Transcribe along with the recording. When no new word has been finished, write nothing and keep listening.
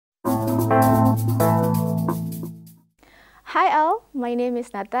Hi all, my name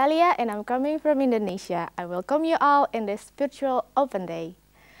is Natalia and I'm coming from Indonesia. I welcome you all in this virtual open day.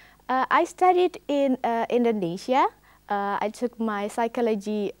 I studied in Indonesia. I took my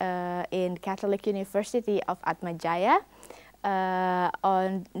psychology in Catholic University of Atmajaya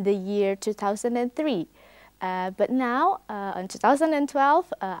on the year 2003. But now, in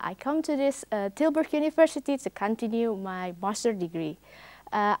 2012, I come to this Tilburg University to continue my master degree.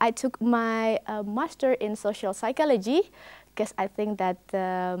 I took my master in social psychology because I think that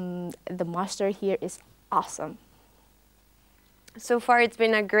the master here is awesome. So far it's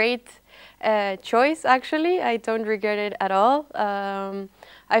been a great choice, actually. I don't regret it at all.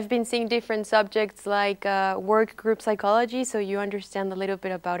 I've been seeing different subjects like work group psychology, so you understand a little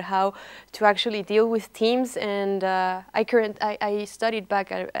bit about how to actually deal with teams. And I studied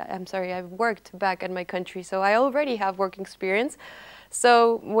back at, I've worked back at my country, so I already have work experience.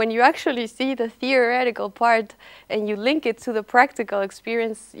 So when you actually see the theoretical part and you link it to the practical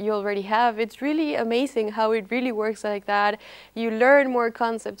experience you already have, it's really amazing how it really works like that. You learn more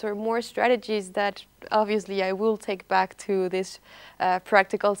concepts or more strategies that obviously I will take back to this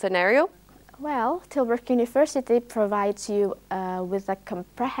practical scenario. Well, Tilburg University provides you with a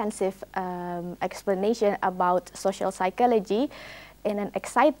comprehensive explanation about social psychology in an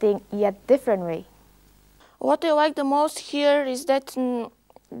exciting yet different way. What I like the most here is that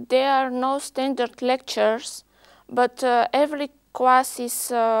there are no standard lectures, but every class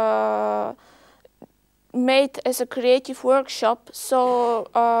is made as a creative workshop,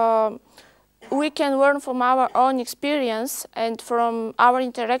 so we can learn from our own experience and from our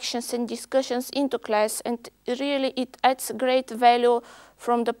interactions and discussions into class, and really it adds great value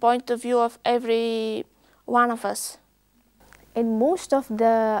from the point of view of every one of us. In most of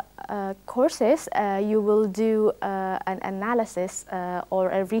the courses, you will do an analysis or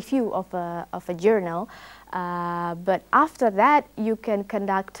a review of a journal, but after that you can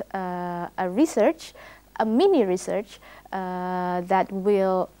conduct a research, a mini research that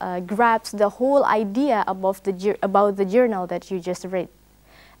will grasp the whole idea about the journal that you just read.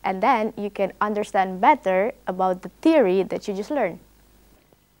 And then you can understand better about the theory that you just learned.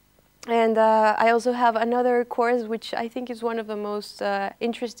 And I also have another course which I think is one of the most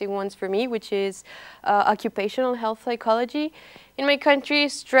interesting ones for me, which is occupational health psychology. In my country,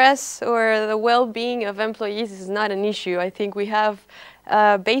 stress or the well-being of employees is not an issue. I think we have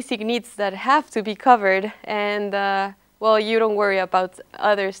basic needs that have to be covered, and well, you don't worry about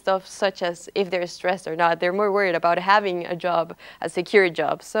other stuff such as if they're stressed or not. They're more worried about having a job, a secure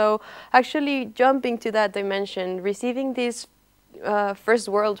job. So actually jumping to that dimension, receiving these first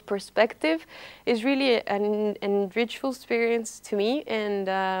world perspective is really an enrichful experience to me, and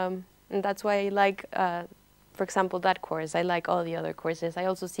that's why I like, for example, that course. I like all the other courses. I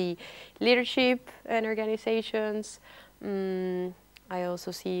also see leadership and organizations. I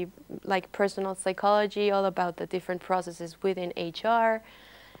also see like personal psychology, all about the different processes within HR,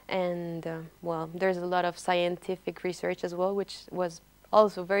 and well, there's a lot of scientific research as well, which was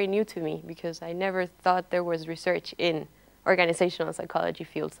also very new to me because I never thought there was research in organizational psychology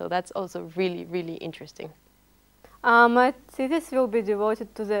field, so that's also really, really interesting. My thesis will be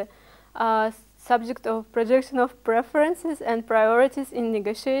devoted to the subject of projection of preferences and priorities in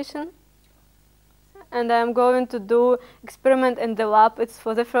negotiation. And I'm going to do experiment in the lab. It's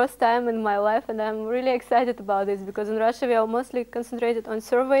for the first time in my life, and I'm really excited about this because in Russia we are mostly concentrated on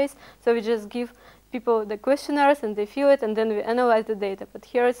surveys, so we just give people the questionnaires and they fill it and then we analyze the data. But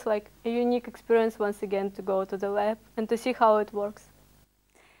here it's like a unique experience once again to go to the lab and to see how it works.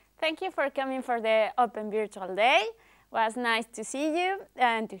 Thank you for coming for the Open Virtual Day. It was nice to see you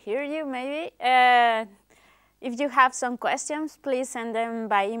and to hear you maybe. If you have some questions, please send them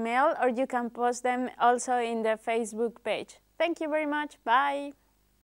by email or you can post them also in the Facebook page. Thank you very much. Bye.